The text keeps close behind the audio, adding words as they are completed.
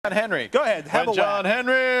John Henry. Go ahead. Have when a John whack.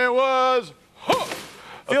 Henry was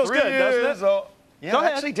Feels good, doesn't it? Yeah, Go it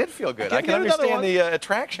ahead. actually did feel good. Give I can it another understand one. the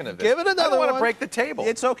attraction of this. Give it another I don't want one. to break the table.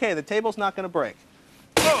 It's okay. The table's not going to break.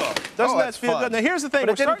 Oh, Doesn't that that's feel fun. good? Now here's the thing. But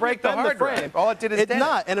it We're didn't starting break to the bend hard frame. drive. All it did is It's dent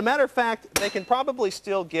not. And a matter of fact, they can probably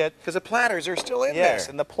still get. Because the platters are still in Yes,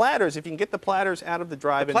 there. and the platters, if you can get the platters out of the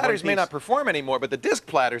drive The in one platters may piece, not perform anymore, but the disc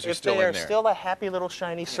platters are still in there. They're still a happy little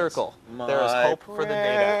shiny circle. My There is hope for the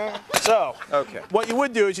data. So, Okay. what you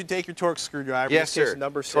would do is you take your Torx screwdriver, Yes, in this case sir.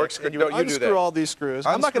 number Torx 6, screw- and you no, would you do unscrew that. all these screws.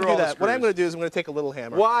 I'm not going to Unscrew do all that. the What I'm screws. going to do is I'm going to take a little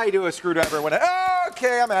hammer. Why do a screwdriver when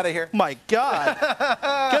okay, I'm out of here. My God.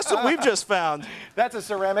 Guess what we've just found? That's a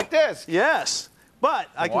ceramic disc. Yes. But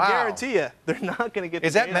I can Wow. guarantee you, they're not going to get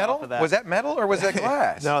Is the that data metal? off of that. Was that metal or was that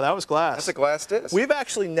glass? No, that was glass. That's a glass disc. We've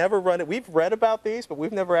actually never run it. We've read about these, but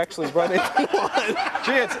we've never actually run into one.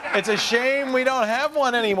 Gee, it's a shame we don't have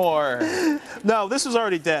one anymore. No, this is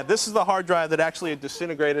already dead. This is the hard drive that actually had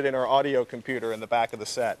disintegrated in our audio computer in the back of the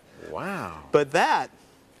set. Wow. But that,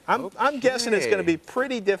 I'm guessing it's going to Okay. be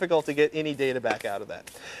pretty difficult to get any data back out of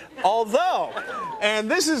that. Although,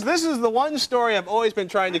 and this is the one story I've always been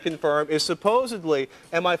trying to confirm, is supposedly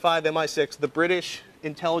MI5, MI6, the British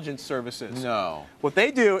intelligence services. No. What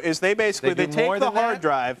they do is they basically They they do more take the than that? hard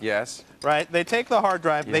drive. Yes. Right? They take the hard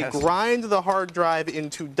drive, Yes. they grind the hard drive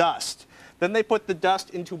into dust. Then they put the dust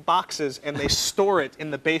into boxes and they store it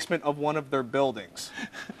in the basement of one of their buildings.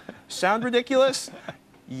 Sound ridiculous?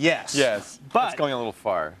 Yes. Yes. But That's going a little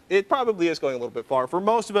far. it probably is going a little bit far. For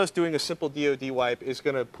most of us, doing a simple DoD wipe is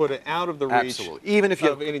going to put it out of the reach Absolutely. Even if you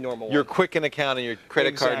of have any normal your one. Quicken account and your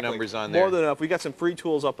credit card Exactly. numbers on there. More than enough. We got some free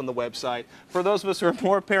tools up on the website. For those of us who are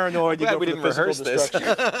more paranoid, you Glad go we for didn't the physical rehearse this.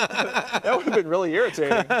 destruction. That would have been really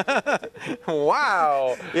irritating.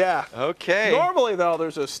 Wow. Yeah. Okay. Normally, though,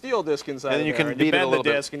 there's a steel disc inside And of you there, can and beat you it a bend little the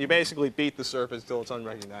bit. disc, and you basically beat the surface until it's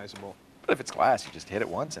unrecognizable. But if it's glass, you just hit it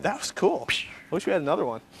once. And That was cool. Wish we had another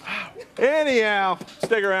one. Anyhow,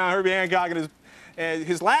 stick around. Herbie Hancock and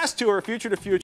his last tour, Future to Future.